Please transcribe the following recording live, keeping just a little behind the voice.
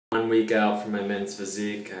1 week out from my men's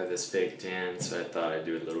physique. I have this fake tan, so I thought I'd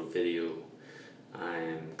do a little video. I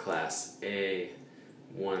am class A,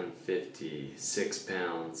 156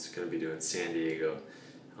 pounds, going to be doing San Diego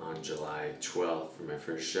on July 12th for my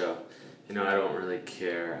first show. You know, I don't really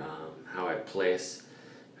care how I place.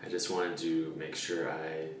 I just wanted to make sure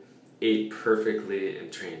I ate perfectly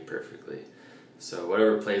and trained perfectly. So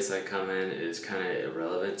whatever place I come in is kind of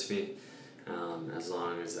irrelevant to me, as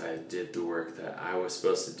long as I did the work that I was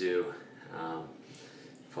supposed to do,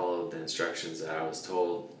 followed the instructions that I was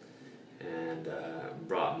told, and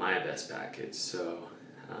brought my best package. So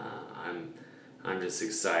I'm just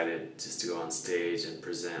excited just to go on stage and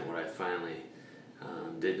present what I finally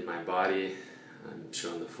did to my body. I'm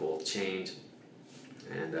showing the full change,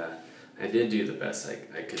 and I did do the best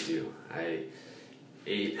I could do. I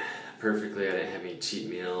ate perfectly. I didn't have any cheat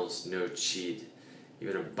meals, no cheat,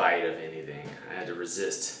 even a bite of anything. I had to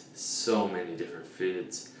resist so many different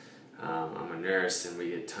foods. I'm a nurse, and we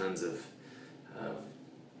get tons of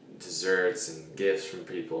desserts and gifts from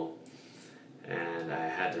people, and I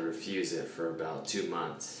had to refuse it for about 2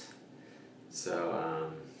 months.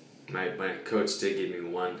 So my coach did give me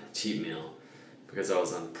one cheat meal because I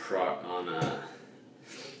was on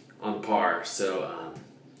par. So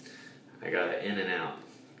I got an In-N-Out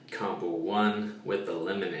combo 1 with the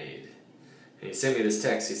lemonade. And he sent me this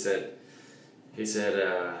text. He said,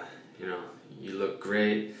 you know, you look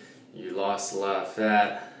great. You lost a lot of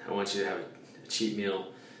fat. I want you to have a cheat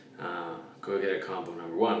meal. Go get a combo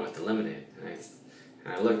number 1 with the lemonade.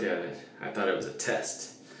 And I looked at it. I thought it was a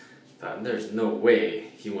test. I thought, there's no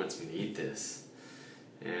way he wants me to eat this.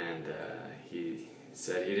 And he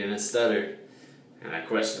said he didn't stutter. And I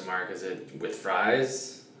questioned Mark. I said, with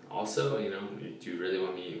fries also? You know, do you really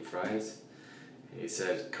want me eating fries? And he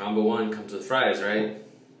said, combo 1 comes with fries, right?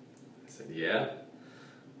 I said, yeah.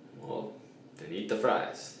 Well, then eat the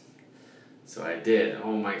fries. So I did.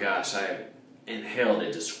 Oh my gosh, I inhaled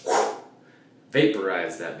it, just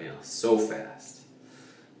vaporized that meal so fast.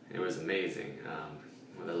 It was amazing.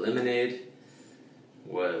 The lemonade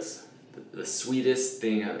was the sweetest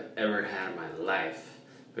thing I've ever had in my life,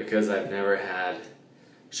 because I've never had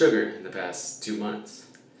sugar in the past 2 months.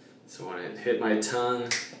 So when it hit my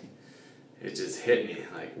tongue, it just hit me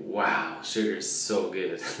like, wow, sugar is so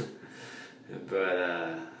good. But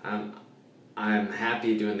I'm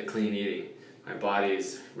happy doing the clean eating. My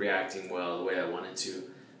body's reacting well the way I want it to,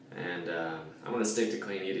 and I'm gonna stick to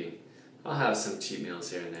clean eating. I'll have some cheat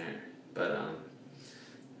meals here and there, but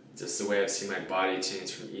just the way I've seen my body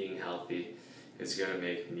change from eating healthy is gonna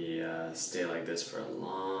make me stay like this for a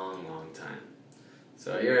long, long time.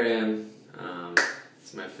 So here I am.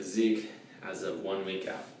 It's my physique as of 1 week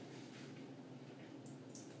out.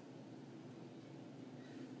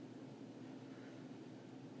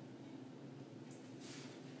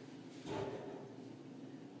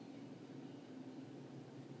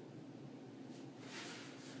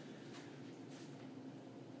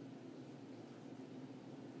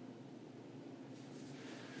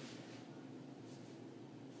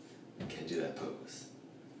 Can't do that pose.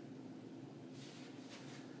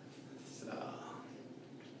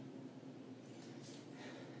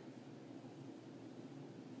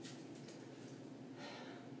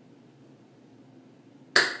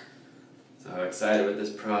 So I'm excited with this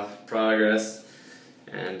progress,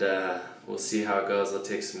 and we'll see how it goes. I'll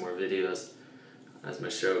take some more videos as my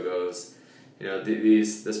show goes. You know,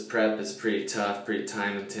 this prep is pretty tough, pretty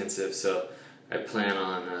time intensive, so I plan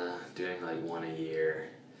on doing like 1 a year,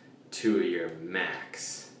 2 a year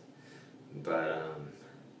max. But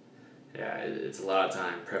yeah, it's a lot of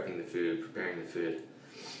time prepping the food, preparing the food,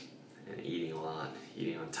 and eating a lot,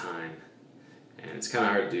 eating on time. And it's kind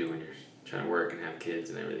of hard to do when you're trying to work and have kids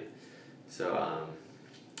and everything. So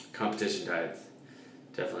competition diet's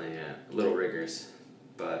definitely a little rigorous,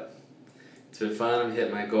 but it's been fun. I'm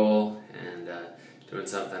hitting my goal and doing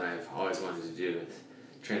something I've always wanted to do,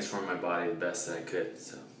 transform my body the best that I could.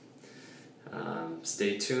 So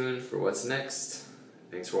stay tuned for what's next.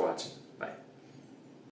 Thanks for watching.